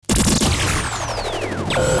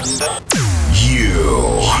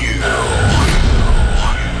You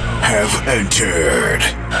have entered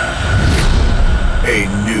a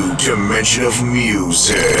new dimension of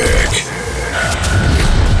music.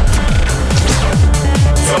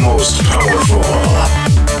 The most powerful,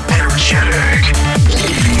 energetic,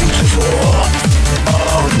 beautiful,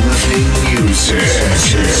 uplifting music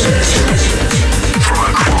from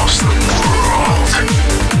across the world.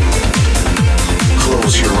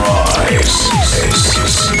 Close your eyes,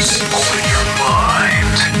 open your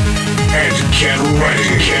mind, and get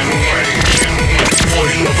ready for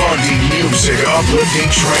the Uplifting Music Uplifting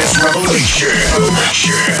Trance Revelation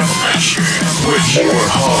with your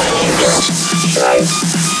host,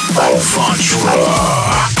 Alfandra.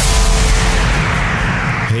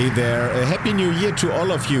 Hey there, a happy new year to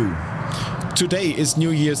all of you. Today is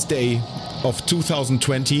New Year's Day of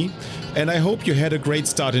 2020, and I hope you had a great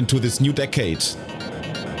start into this new decade.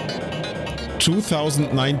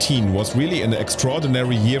 2019 was really an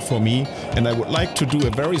extraordinary year for me, and I would like to do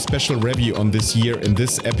a very special review on this year in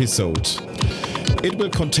this episode. It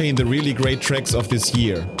will contain the really great tracks of this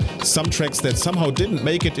year, some tracks that somehow didn't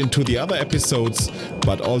make it into the other episodes,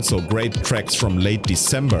 but also great tracks from late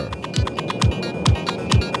December.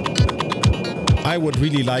 I would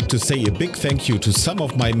really like to say a big thank you to some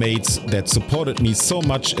of my mates that supported me so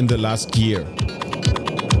much in the last year.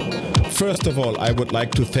 First of all, I would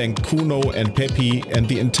like to thank Kuno and Pepi and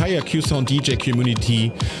the entire Q-Sound DJ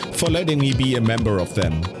community for letting me be a member of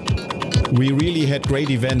them. We really had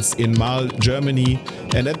great events in Marl, Germany,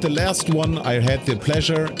 and at the last one I had the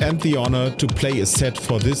pleasure and the honor to play a set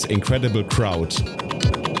for this incredible crowd.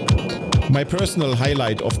 My personal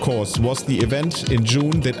highlight, of course, was the event in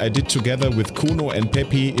June that I did together with Kuno and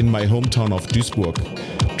Pepi in my hometown of Duisburg.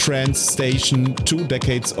 Trance Station, 2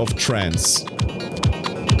 Decades of Trance.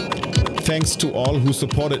 Thanks to all who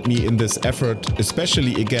supported me in this effort,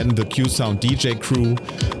 especially again the Q-Sound DJ crew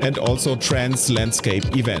and also Trance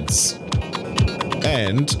Landscape events.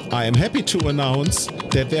 And I am happy to announce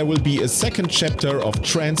that there will be a second chapter of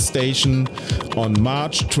Trance Station on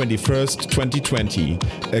March 21st, 2020,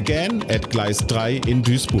 again at Gleis 3 in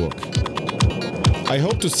Duisburg. I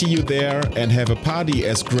hope to see you there and have a party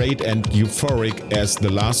as great and euphoric as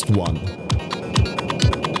the last one.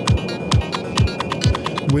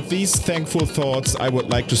 With these thankful thoughts, I would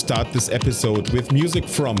like to start this episode with music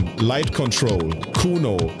from Light Control,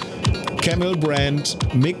 Kuno, Camel Brand,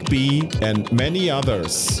 Mick B, and many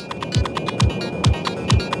others.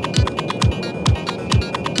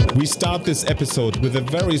 We start this episode with a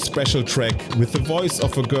very special track with the voice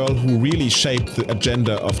of a girl who really shaped the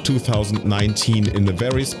agenda of 2019 in a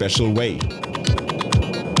very special way.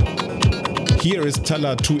 Here is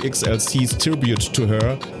Tala 2XLC's tribute to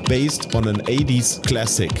her, based on an 80s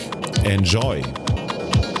classic. Enjoy!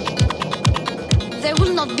 There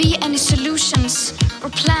will not be any solutions or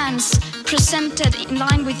plans presented in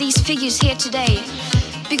line with these figures here today,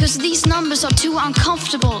 because these numbers are too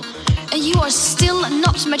uncomfortable and you are still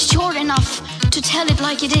not mature enough to tell it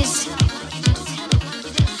like it is.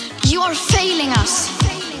 You are failing us,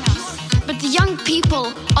 but the young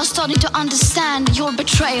people are starting to understand your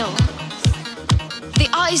betrayal. The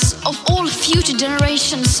eyes of all future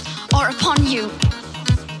generations are upon you.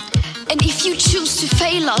 And if you choose to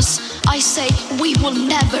fail us, I say we will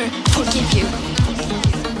never forgive you.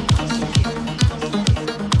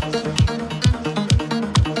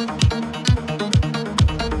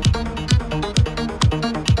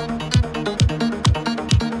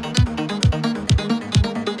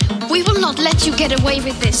 We will not let you get away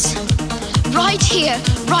with this. Right here,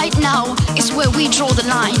 right now is where we draw the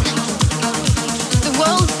line. The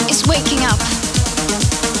world is waking up,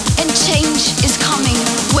 and change is coming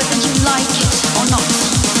whether you like it or not.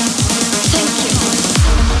 Thank you.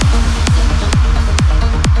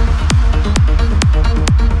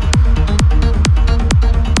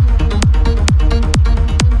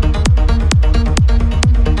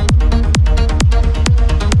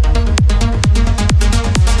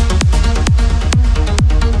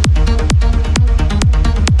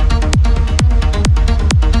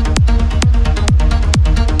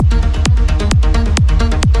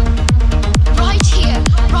 Right here,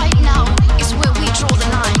 right now is where we draw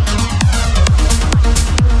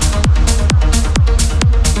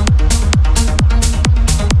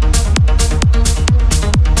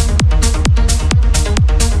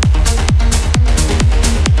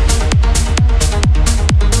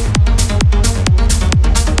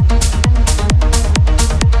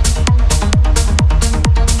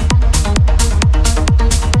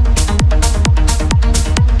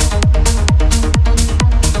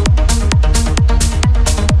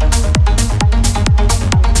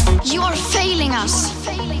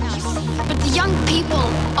people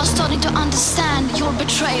are starting to understand your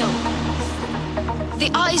betrayal.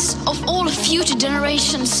 The eyes of all future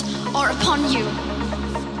generations are upon you.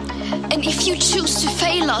 And if you choose to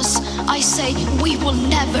fail us, I say we will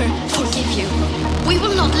never forgive you. We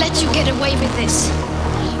will not let you get away with this.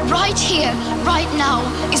 Right here, right now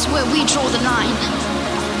is where we draw the line.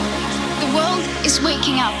 The world is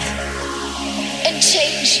waking up. And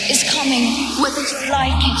change is coming, whether you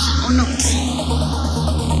like it or not.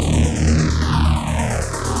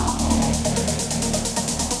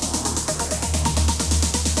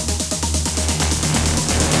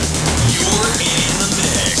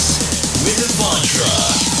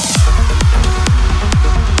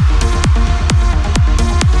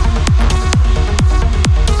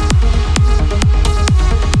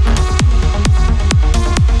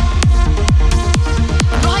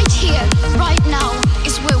 Right here, right now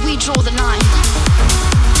is where we draw the line.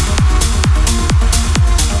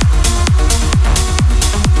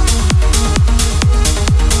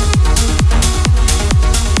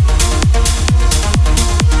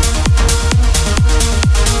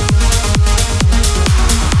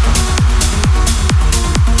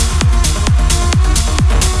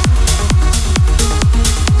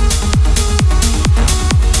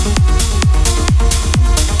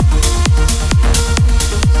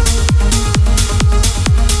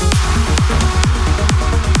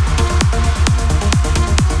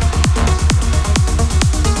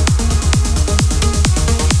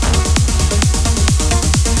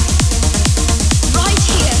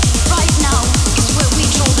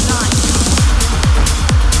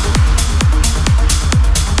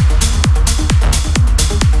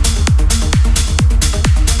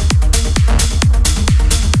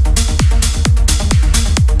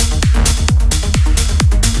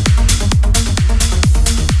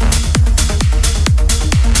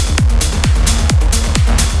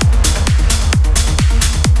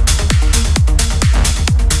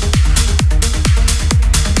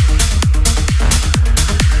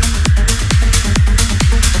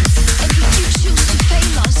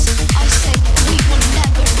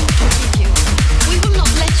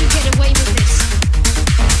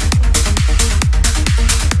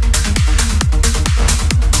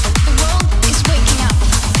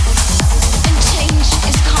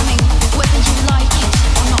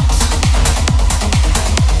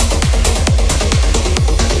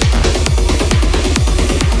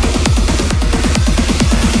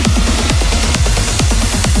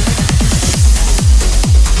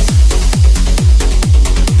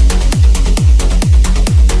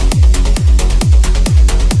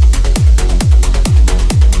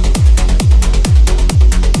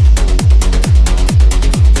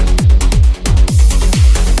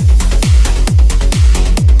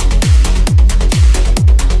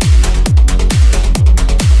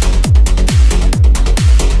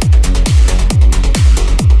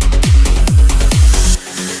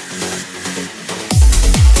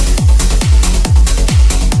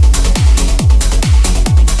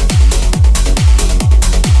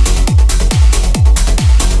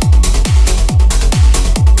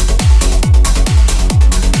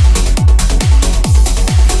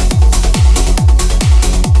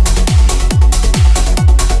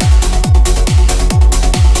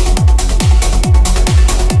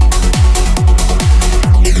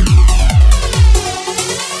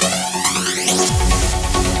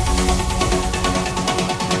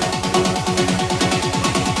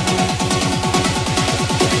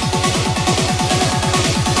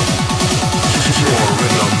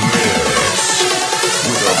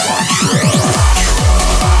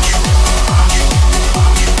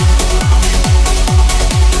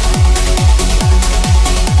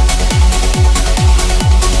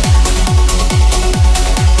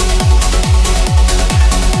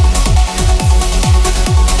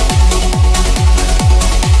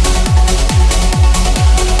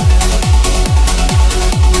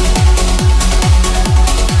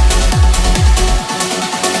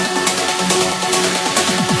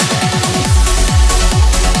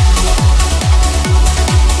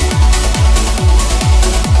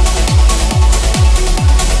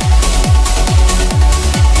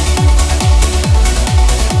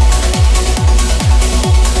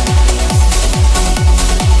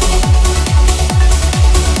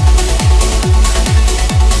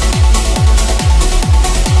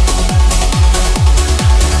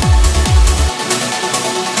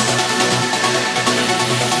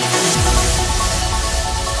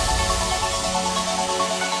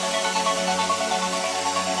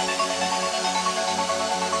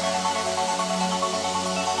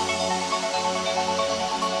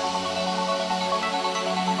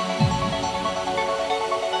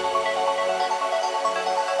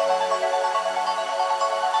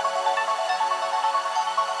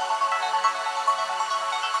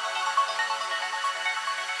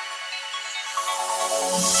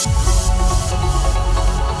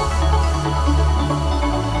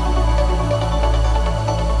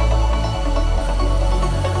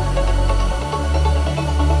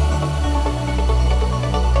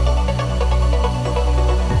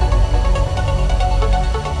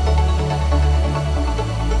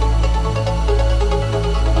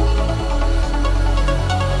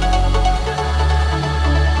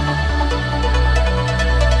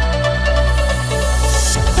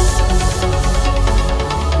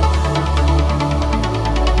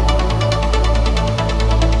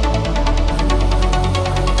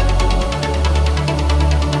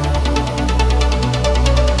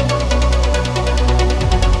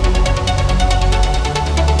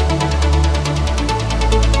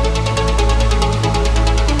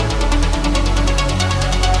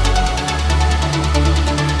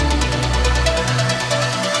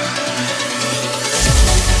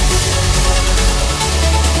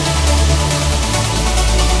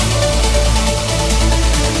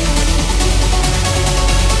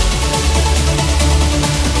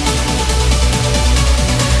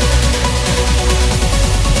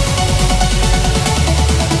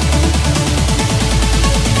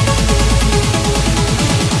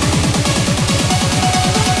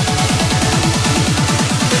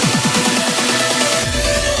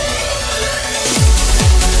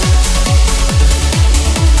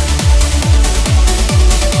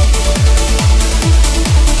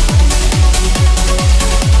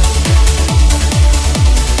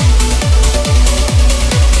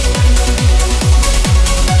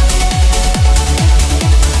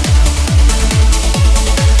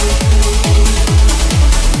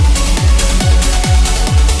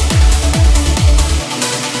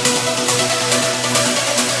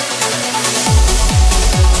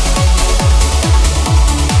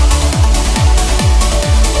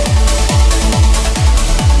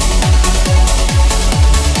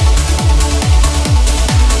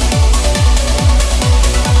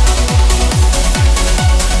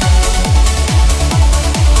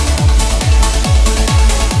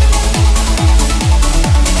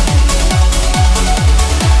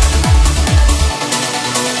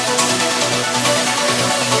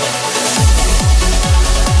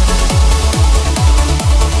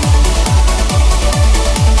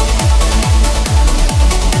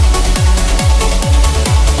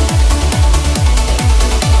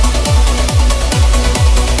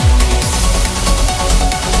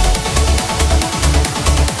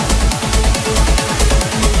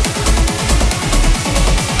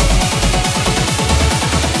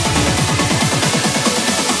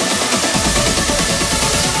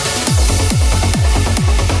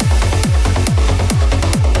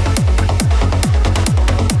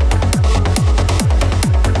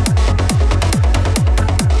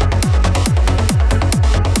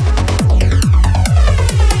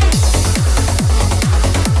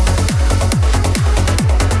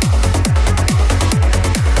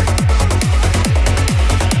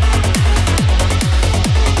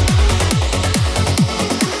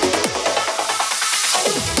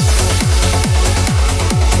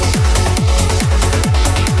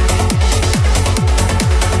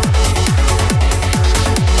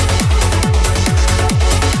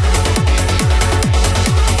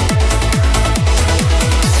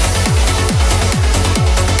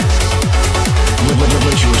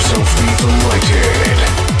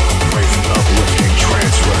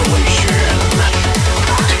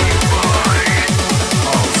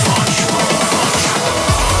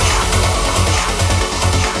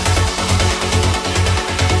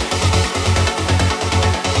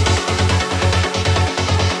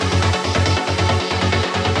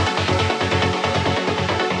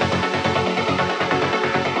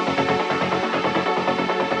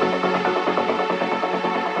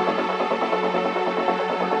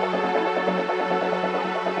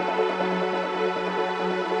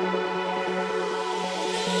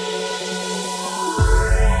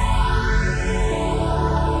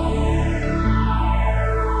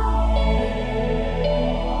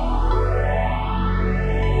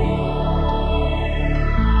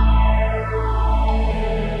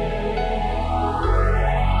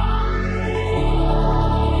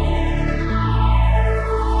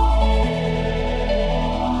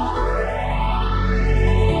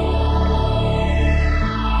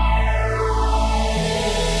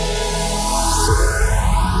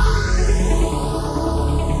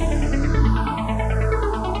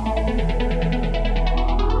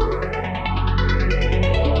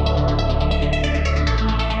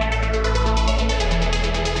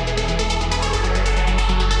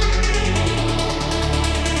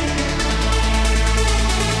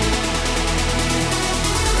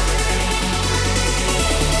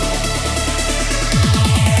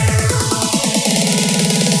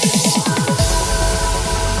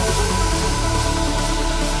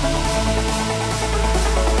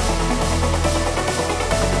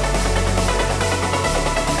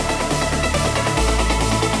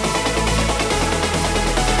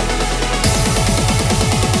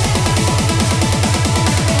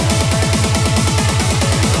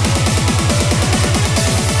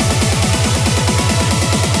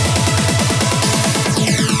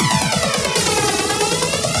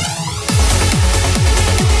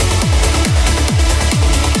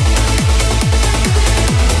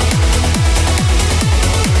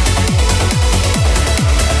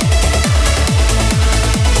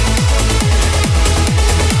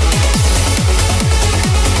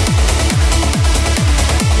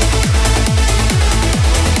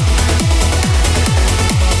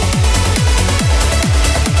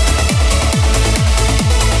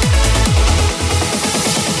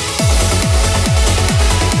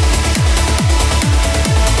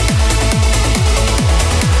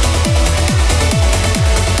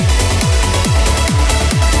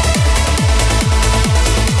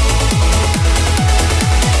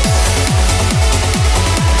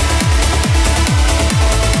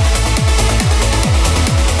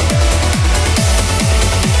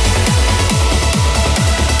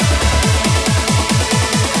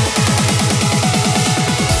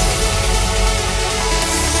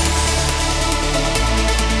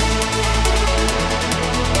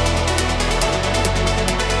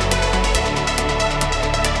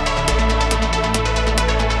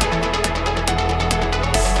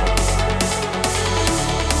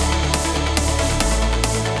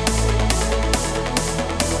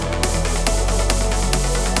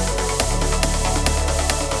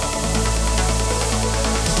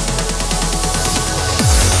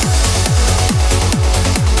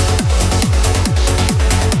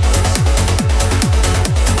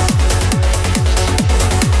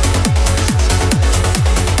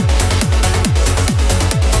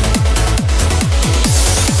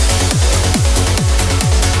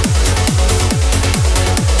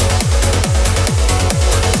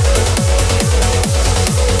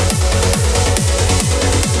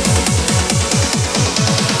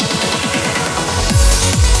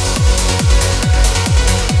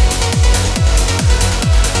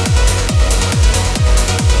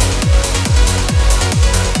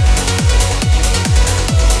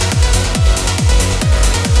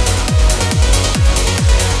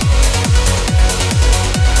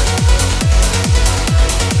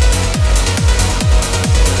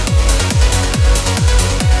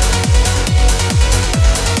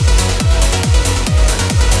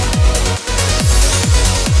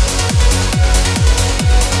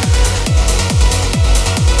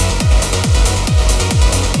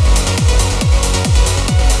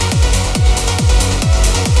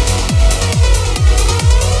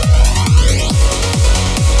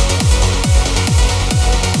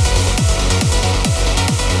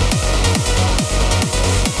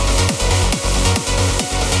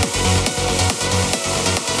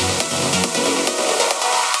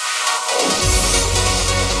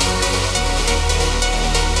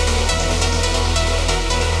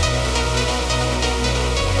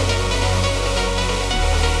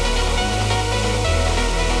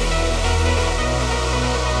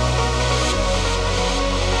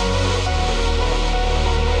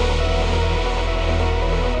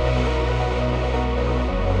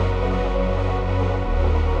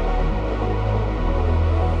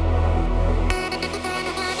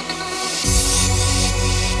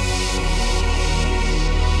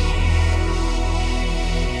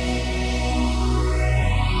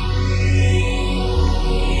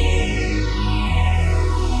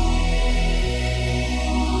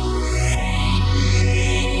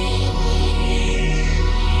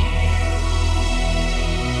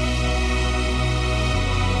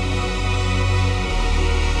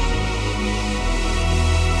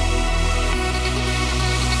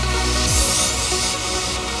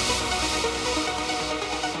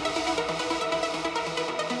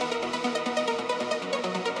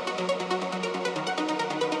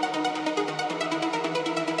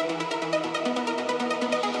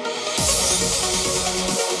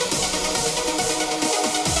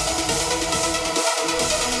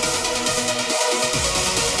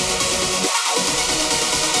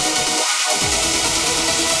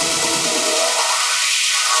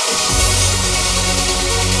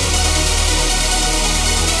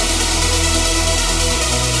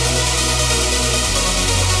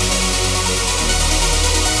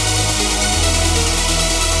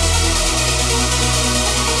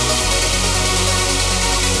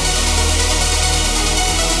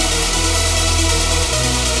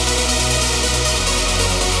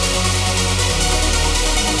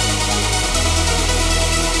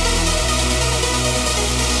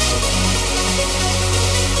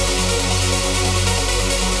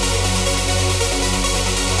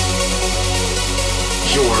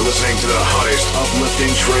 You're listening to the hottest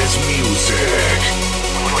uplifting trance music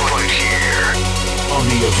right here on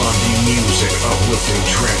the Avanti Music Uplifting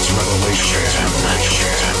Trance Revelation.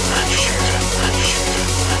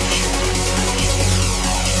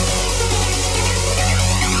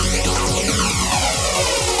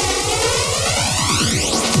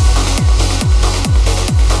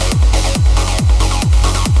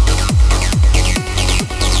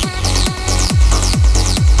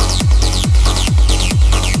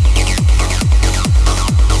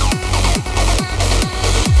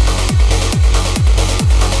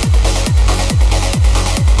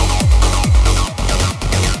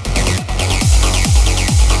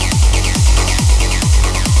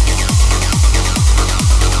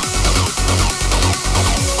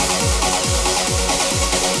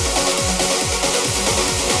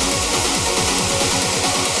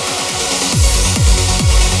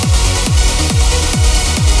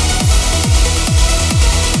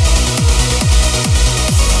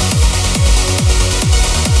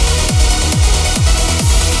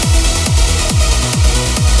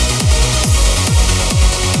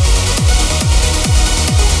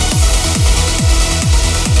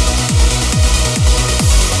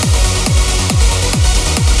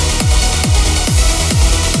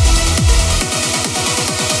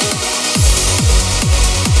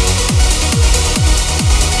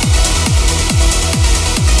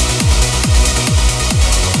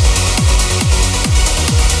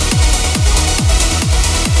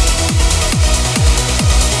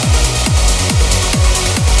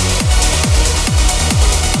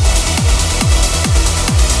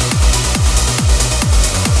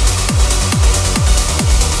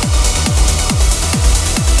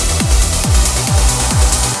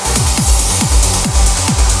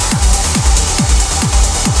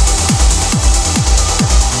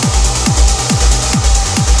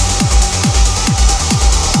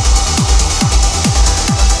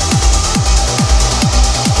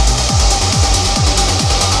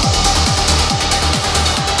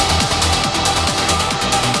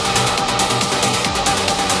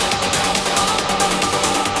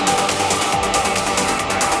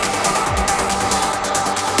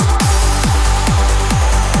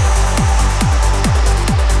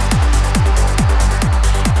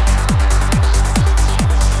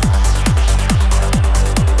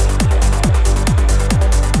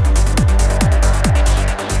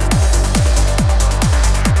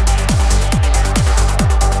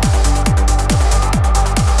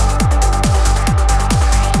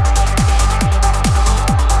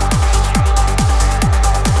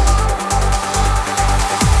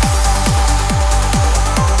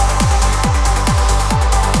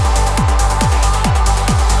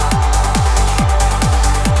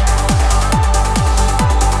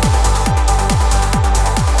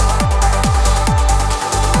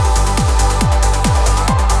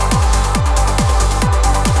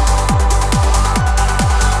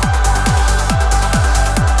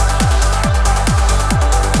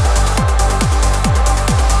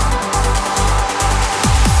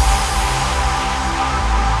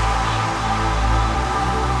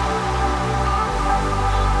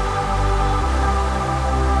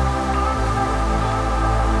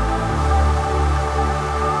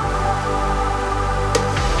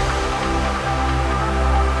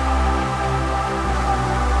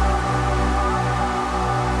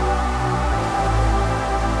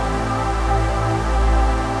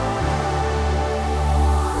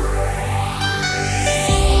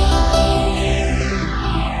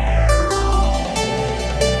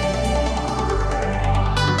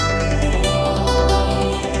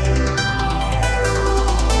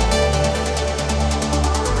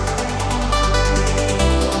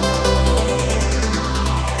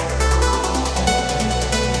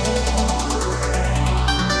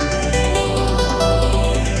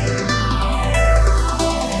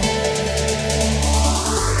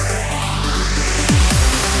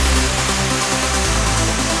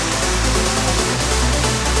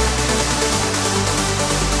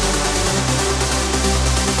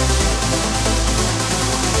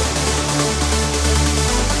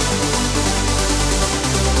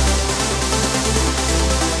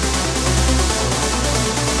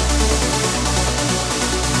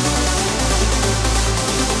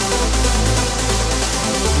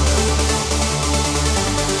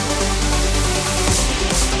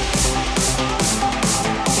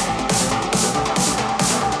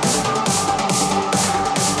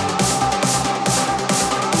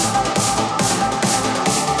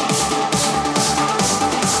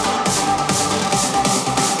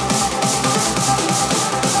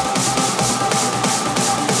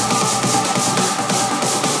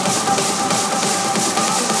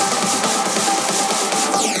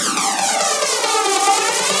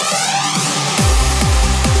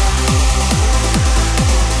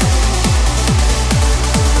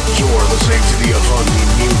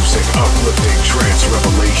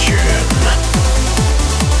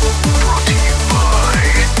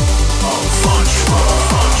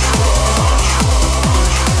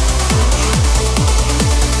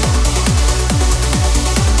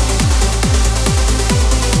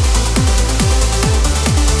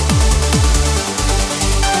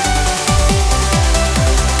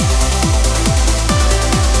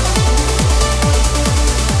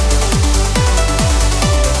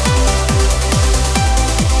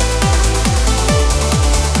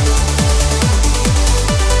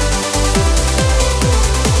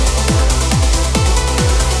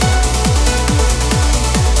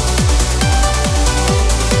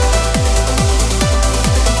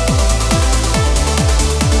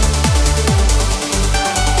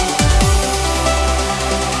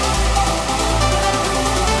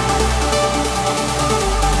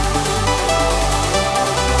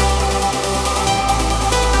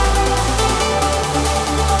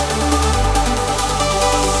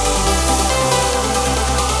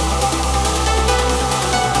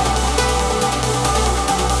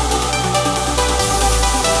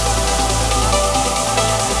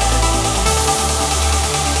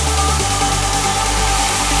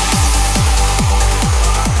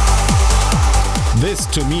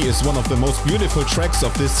 This to me is one of the most beautiful tracks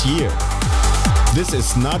of this year. This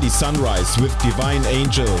is Nadi Sunrise with Divine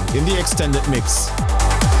Angel in the extended mix.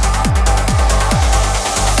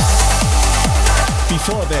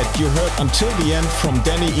 Before that, you heard Until the End from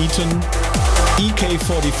Danny Eaton,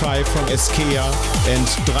 EK45 from Eskea, and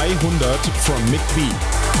 300 from Mick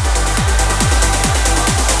B.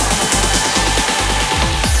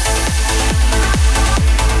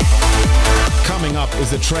 Coming up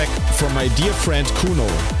is a track from my dear friend Kuno.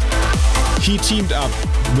 He teamed up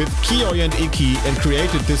with Kioi and Iki and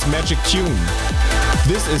created this magic tune.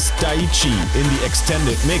 This is Daichi in the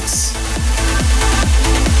extended mix.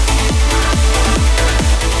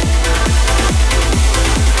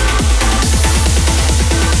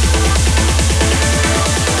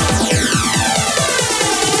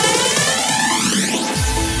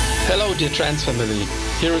 Hello dear trance family,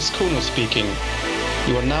 here is Kuno speaking.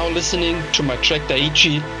 You are now listening to my track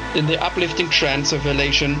Daichi in the Uplifting Trance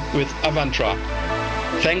Revelation with Avantra.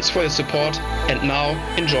 Thanks for your support and now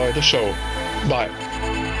enjoy the show. Bye.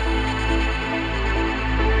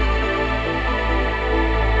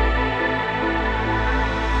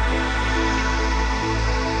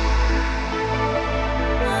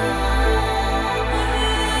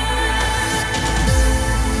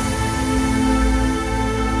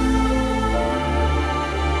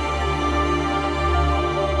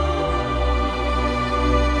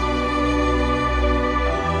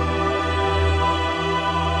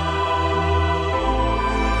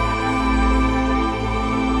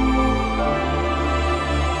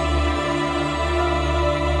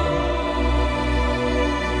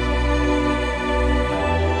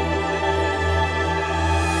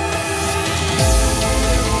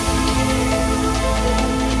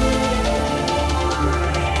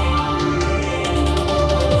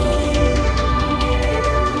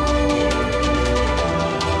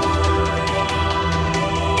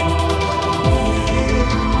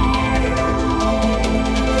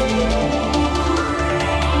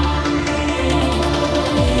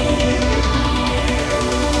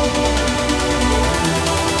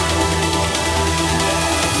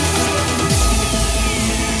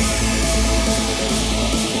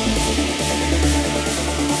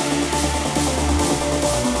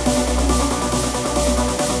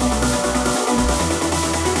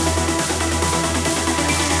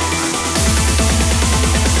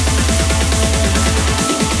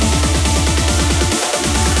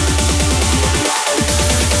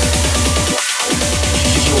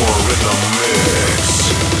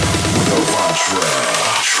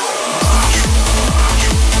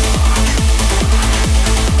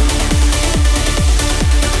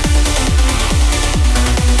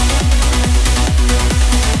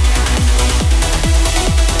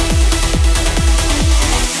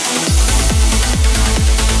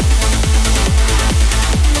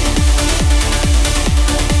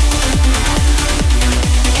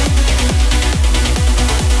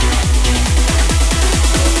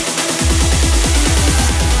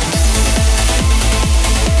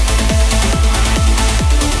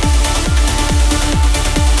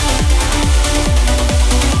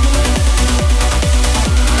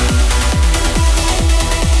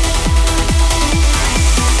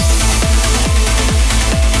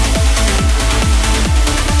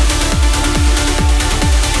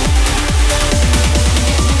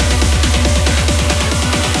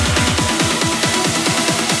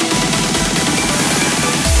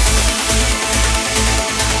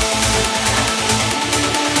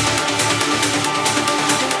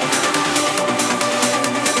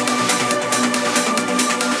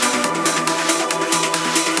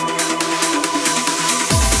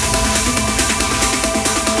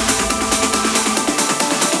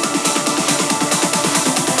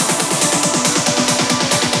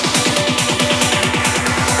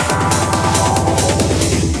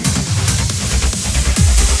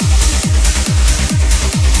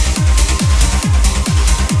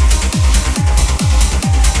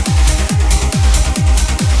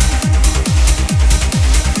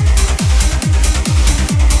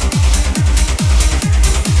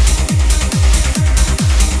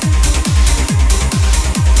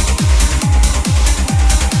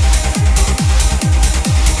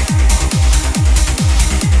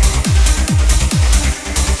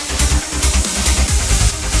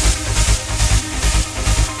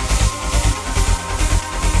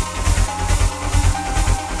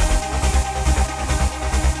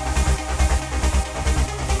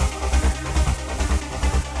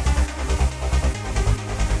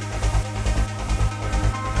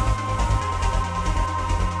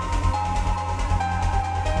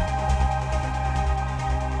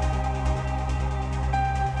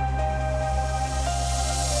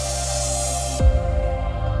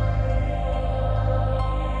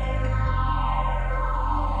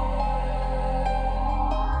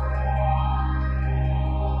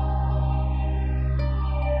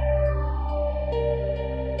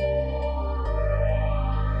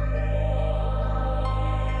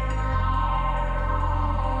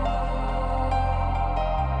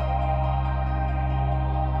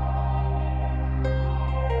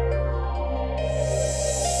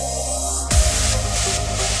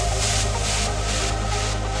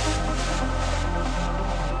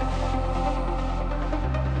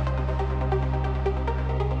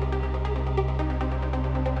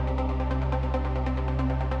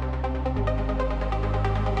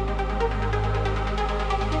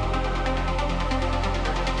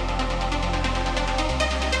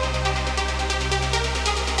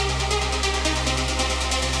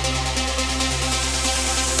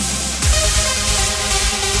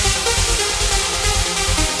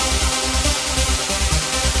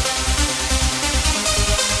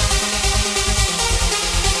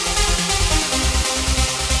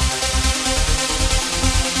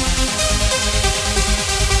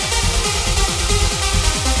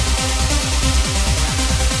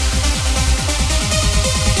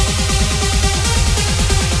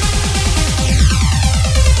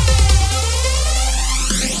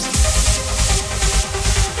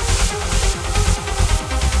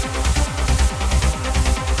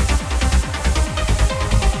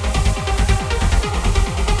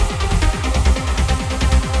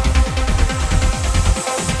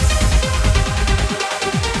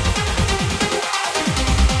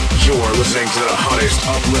 You're listening to the hottest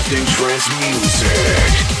uplifting trance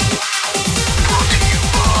music. Brought to you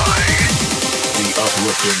by the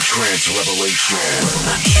Uplifting Trance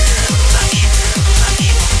Revelation.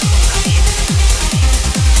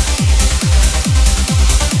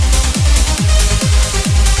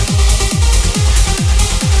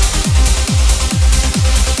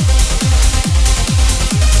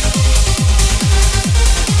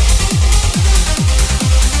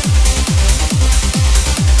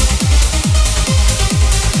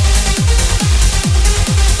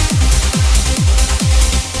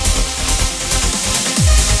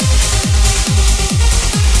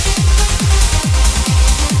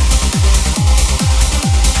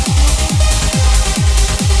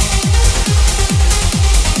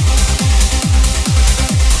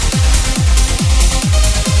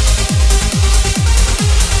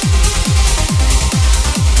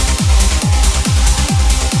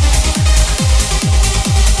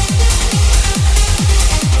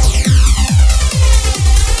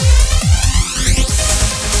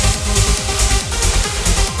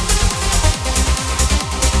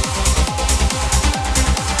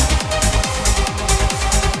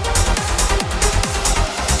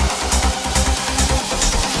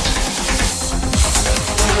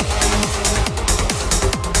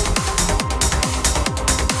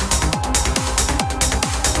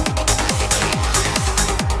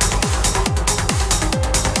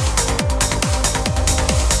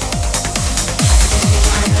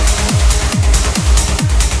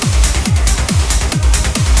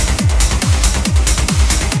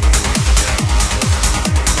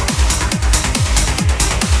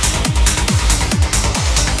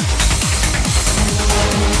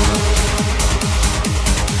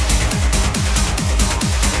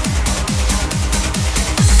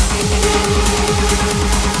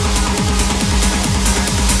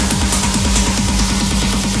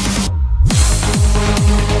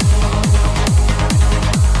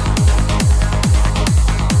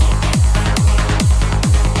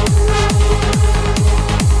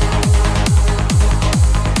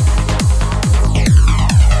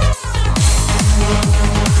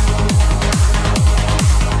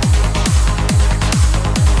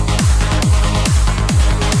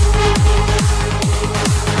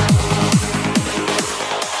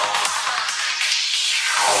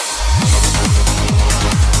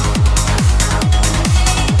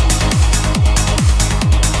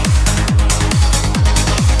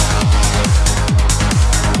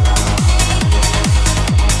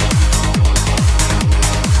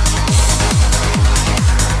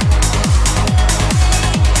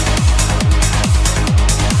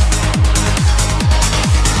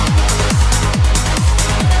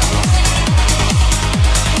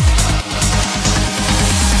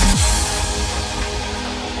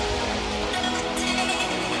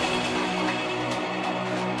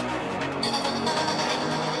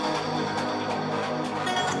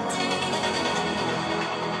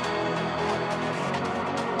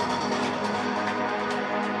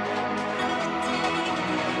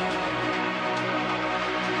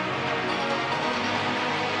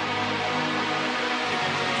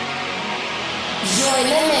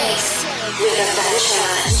 Yearmix with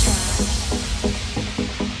Adventure.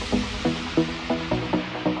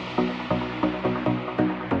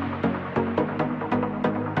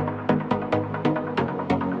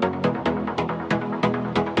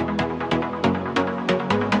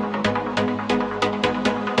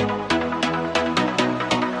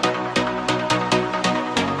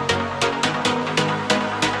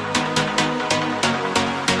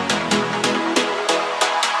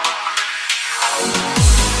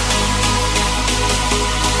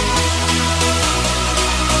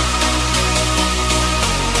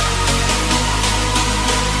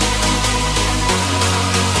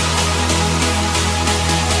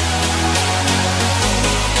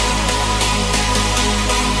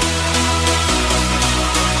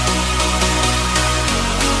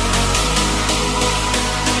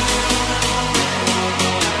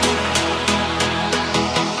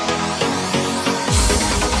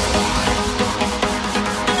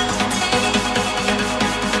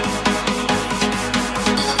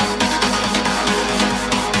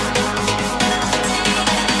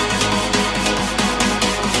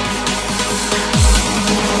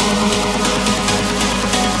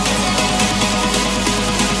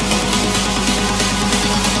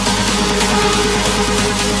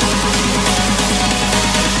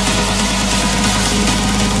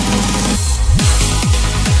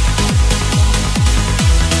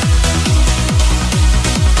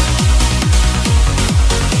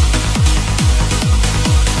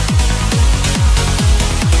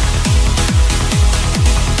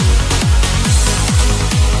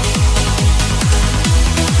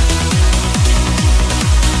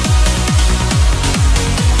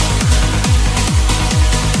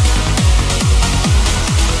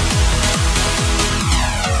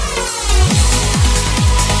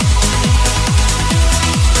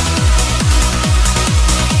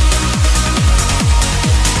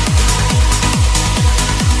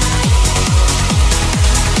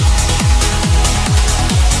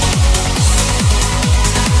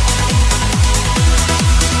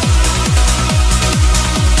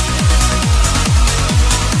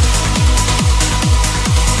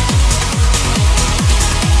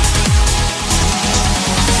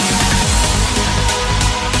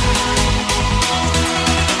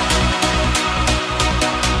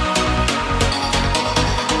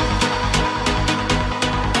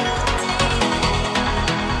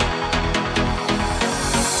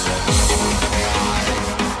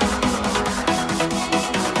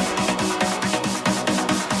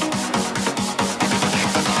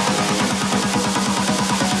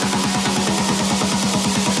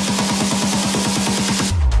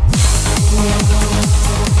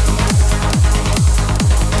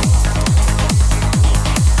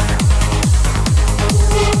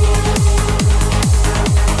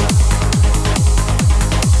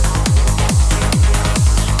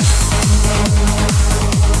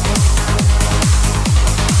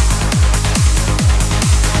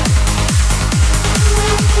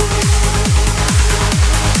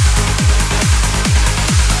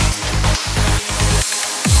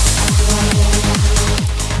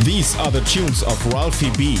 tunes of Ralphie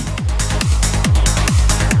B.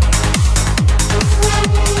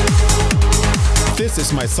 This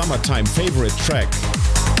is my summertime favorite track.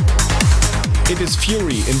 It is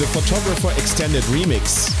Fury in the Photographer Extended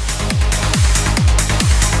remix.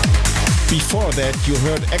 Before that, you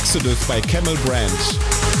heard Exodus by Camel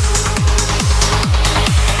Brand.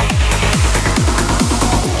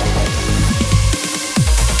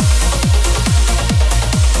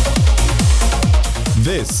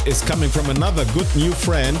 This is coming from another good new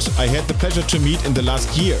friend I had the pleasure to meet in the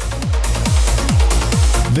last year.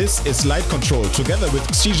 This is Light Control together with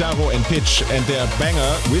Xijaro and Pitch and their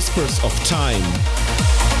banger Whispers of Time.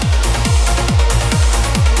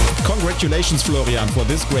 Congratulations Florian for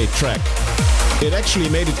this great track. It actually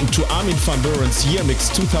made it into Armin van Buuren's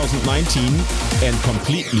Yearmix 2019 and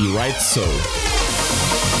completely right so.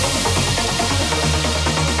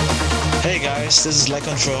 Hey guys, this is Light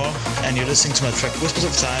Control and you're listening to my track Whispers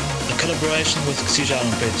of Time, a collaboration with Xijaro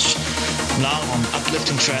and Pitch. Now on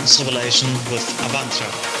Uplifting Trance Revelation with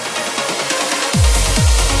Avantra.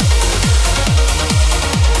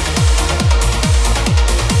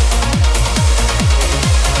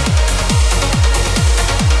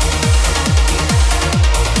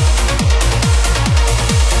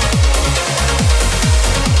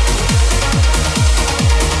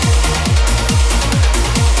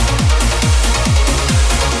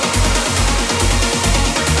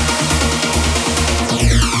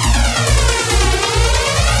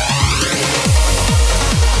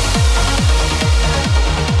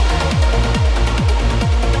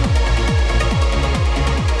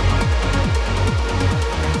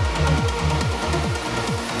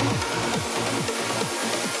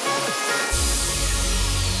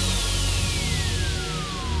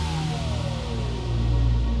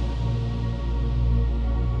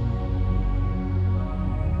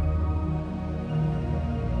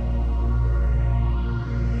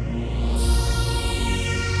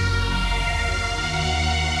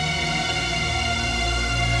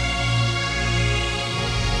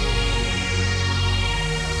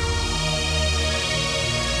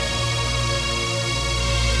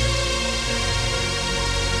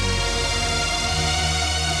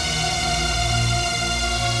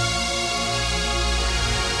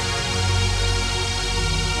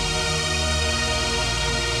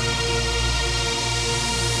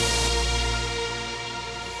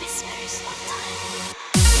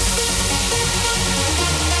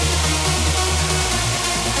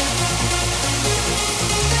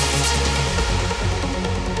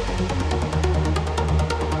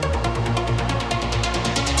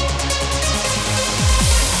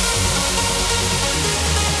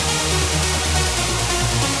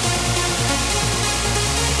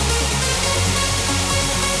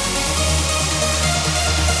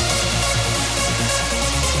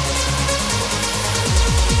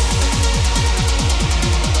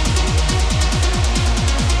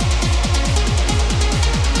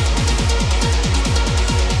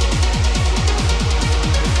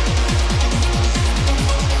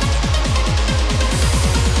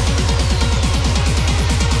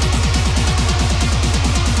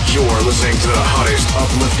 Listening to the hottest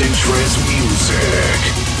uplifting trance music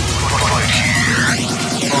right here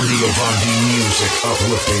on the Avanti Music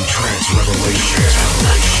Uplifting Trance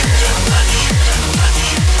Revelation.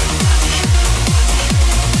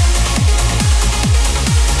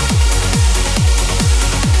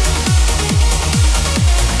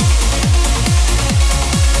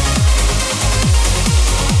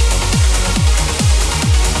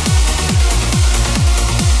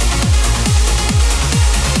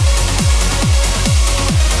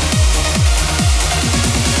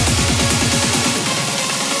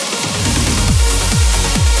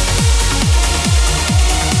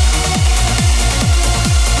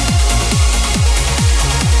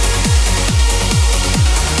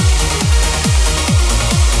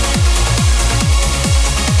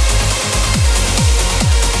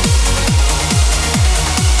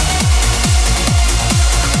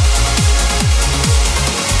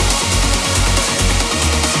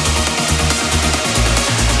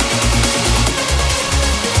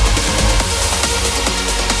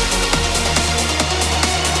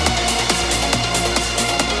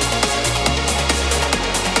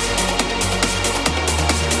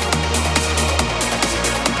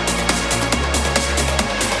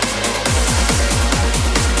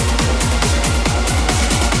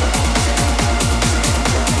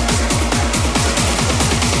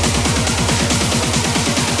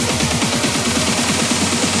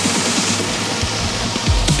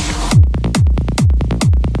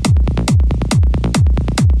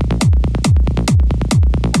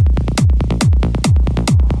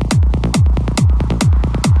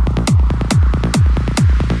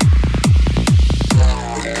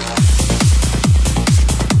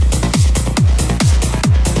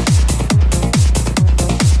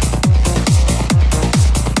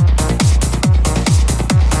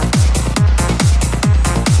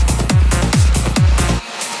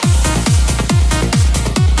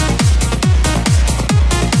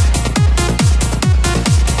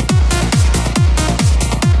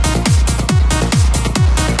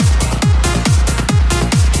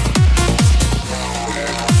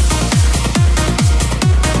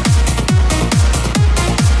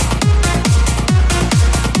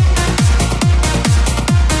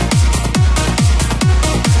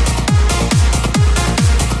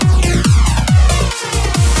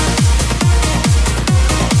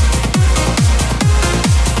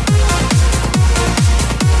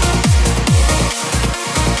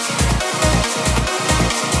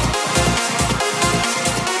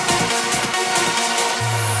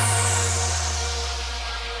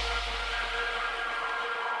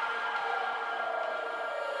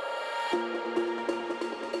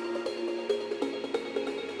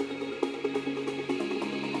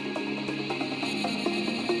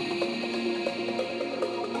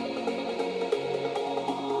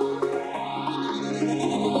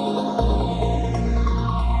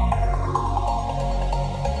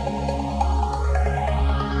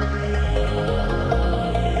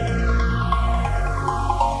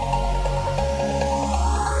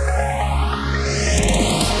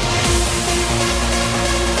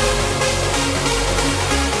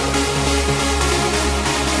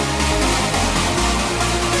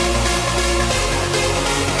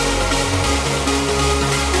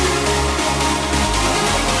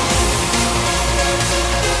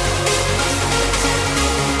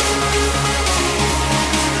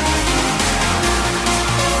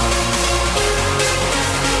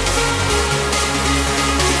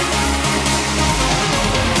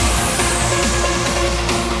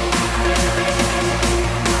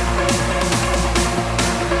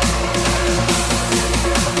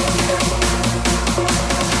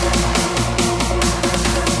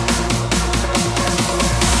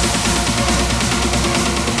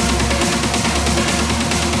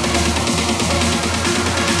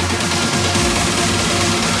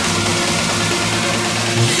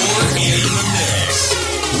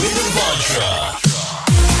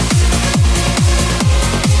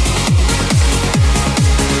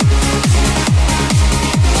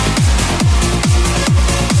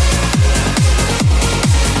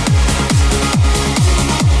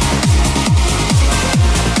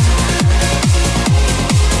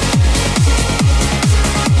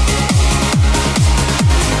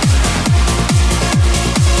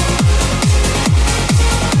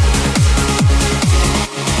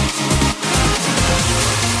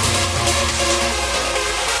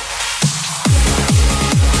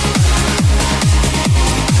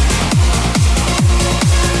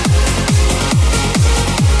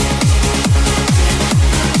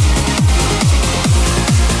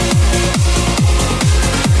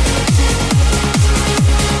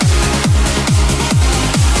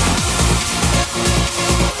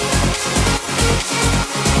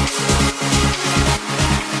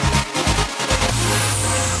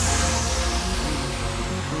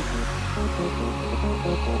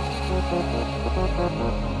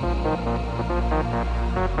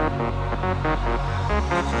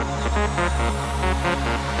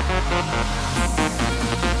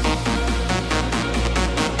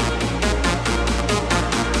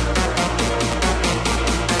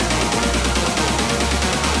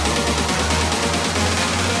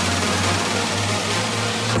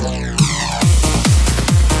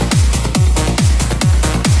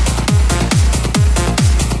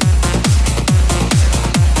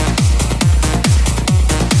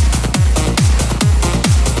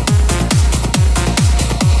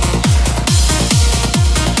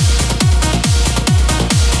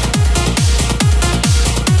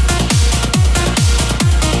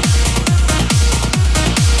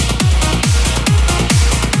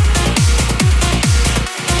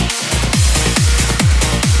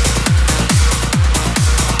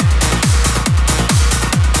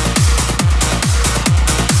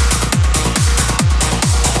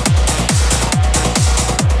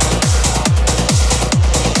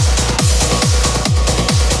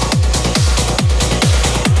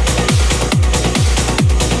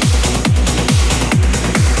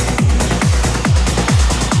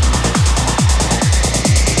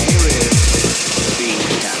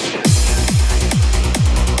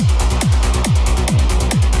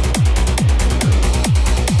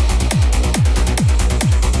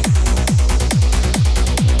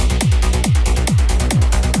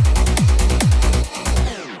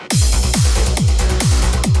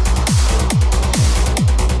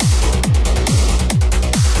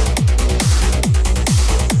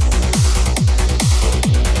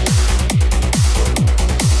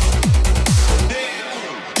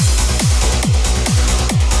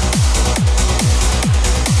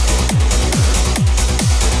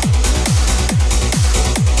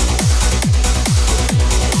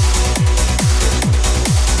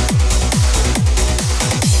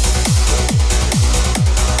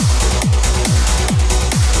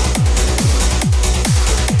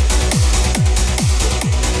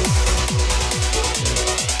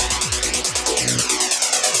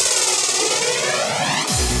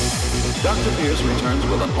 returns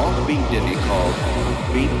with an offbeat ditty called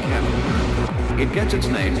Beat Cannon. It gets its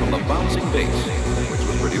name from the bouncing bass, which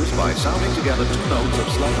was produced by sounding together two notes of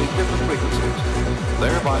slightly different frequencies,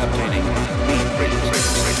 thereby obtaining beat frequency.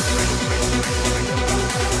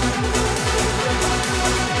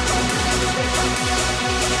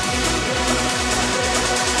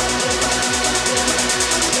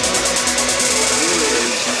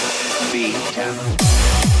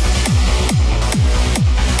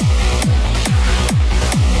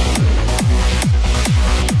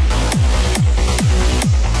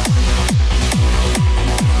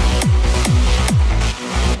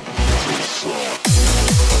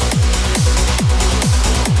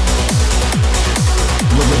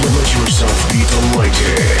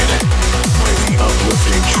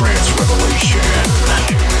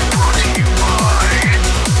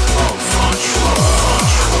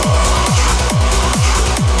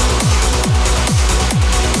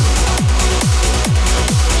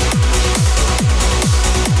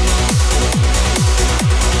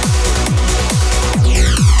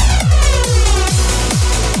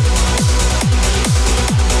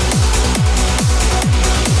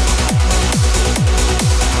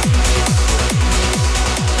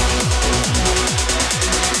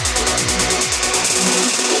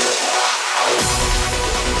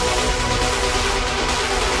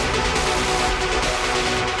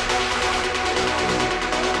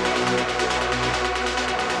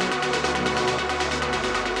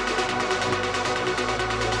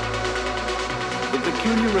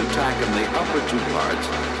 peculiar attack in the upper two parts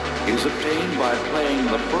is obtained by playing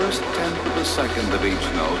the first tenth of a second of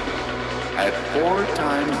each note at 4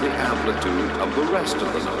 times the amplitude of the rest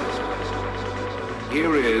of the note.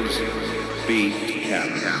 Here is beat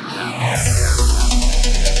canon.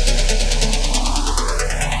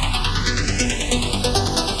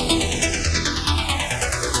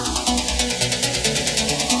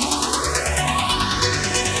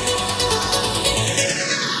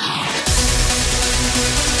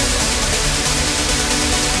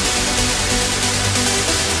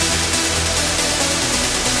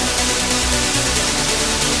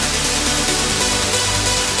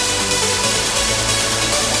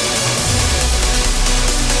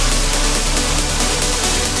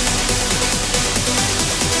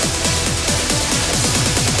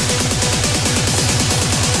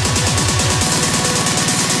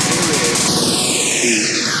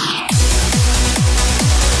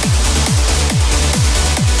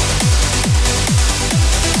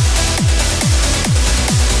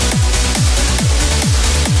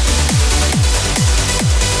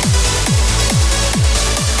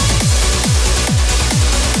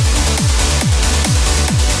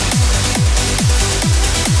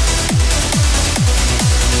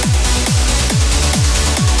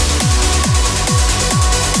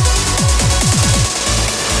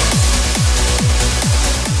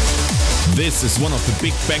 This is one of the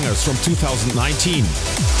big bangers from 2019.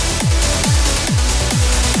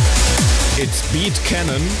 It's Beat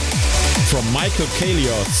Cannon from Michael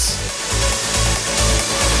Kalios.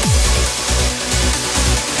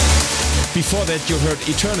 Before that you heard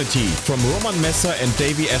Eternity from Roman Messer and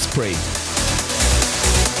Davey Asprey.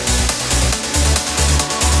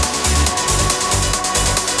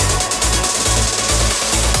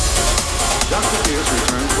 Dr. Pierce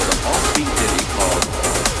returns with an offbeat ditty called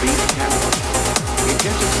Beat Cannon. It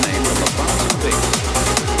gets its name from the bouncing bass,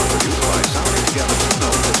 produced by sounding together two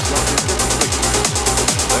notes at slightly different frequencies,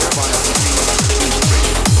 thereby obtaining a two string.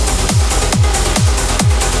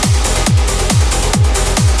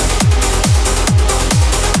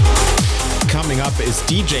 Coming up is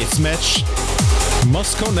DJ Smash,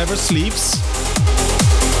 Moscow Never Sleeps,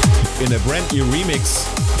 in a brand new remix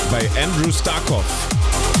by Andrew Starkov.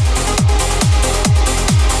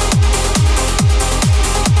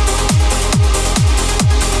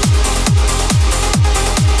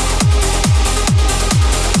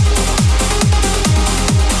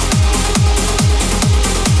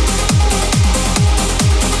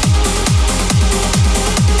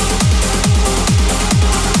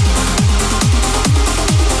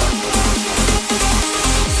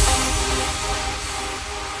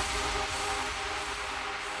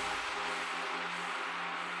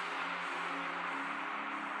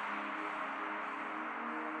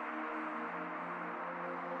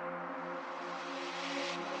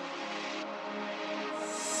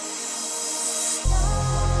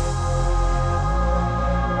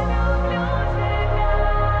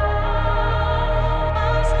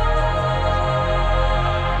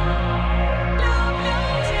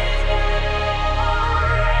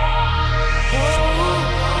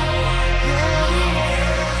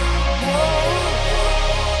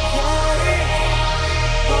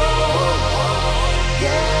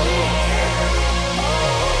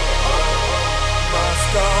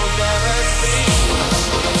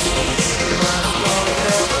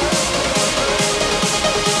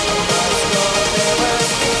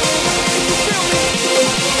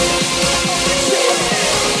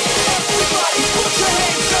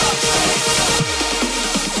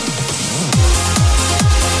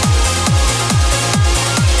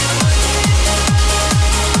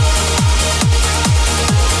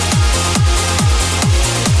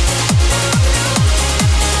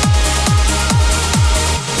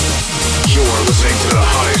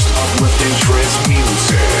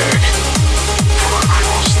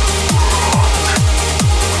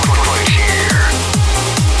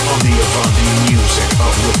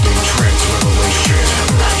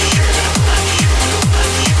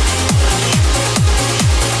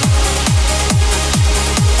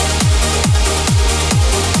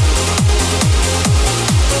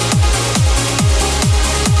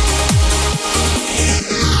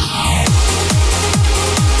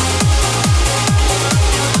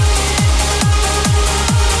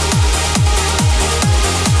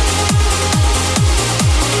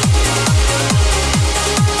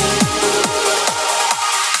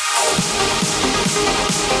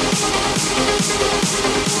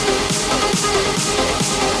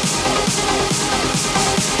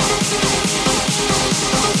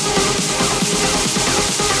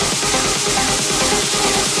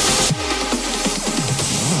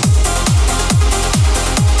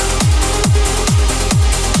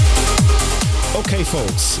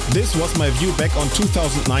 folks, this was my view back on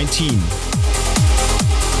 2019.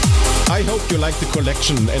 I hope you like the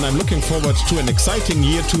collection, and I'm looking forward to an exciting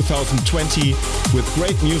year 2020 with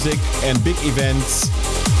great music and big events.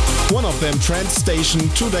 One of them, Trance Station,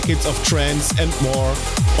 2 decades of trance and more,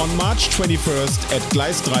 on March 21st at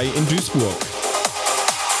Gleis 3 in Duisburg.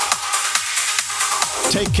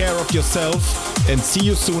 Take care of yourself and see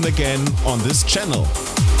you soon again on this channel.